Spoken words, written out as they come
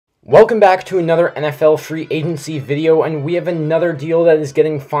Welcome back to another NFL free agency video, and we have another deal that is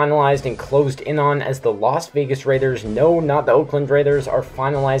getting finalized and closed in on as the Las Vegas Raiders, no, not the Oakland Raiders, are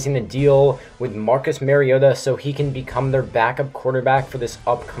finalizing the deal with Marcus Mariota so he can become their backup quarterback for this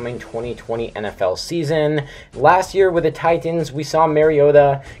upcoming 2020 NFL season. Last year with the Titans, we saw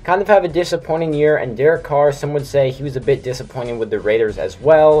Mariota kind of have a disappointing year, and Derek Carr, some would say he was a bit disappointing with the Raiders as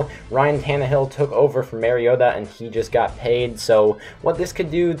well. Ryan Tannehill took over for Mariota and he just got paid, so what this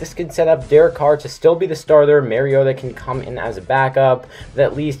could do, this could set up Derek Carr to still be the starter. Mariota can come in as a backup, but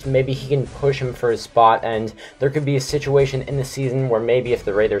at least maybe he can push him for his spot, and there could be a situation in the season where maybe if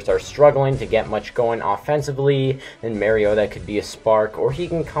the Raiders are struggling to get much going offensively, then Mariota could be a spark, or he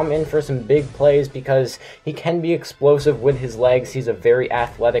can come in for some big plays because he can be explosive with his legs. He's a very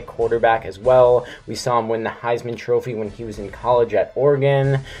athletic quarterback as well. We saw him win the Heisman Trophy when he was in college at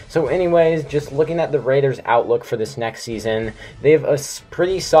Oregon. So anyways, just looking at the Raiders' outlook for this next season, they have a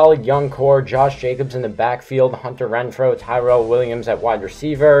pretty solid young core. Josh Jacobs in the backfield, Hunter Renfrow, Tyrell Williams at wide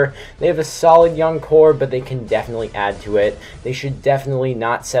receiver. They have a solid young core, but they can definitely add to it. They should definitely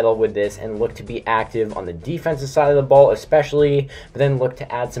not settle with this and look to be active on the defensive side of the ball especially, but then look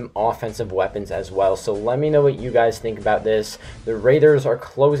to add some offensive weapons as well. So let me know what you guys think about this. The Raiders are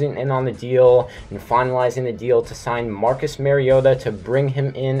closing in on the deal and finalizing the deal to sign Marcus Mariota to bring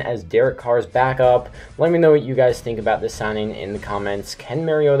him in as Derek Carr's backup. Let me know what you guys think about this signing in the comments. Can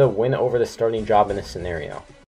Mariota win over the starting job in this scenario?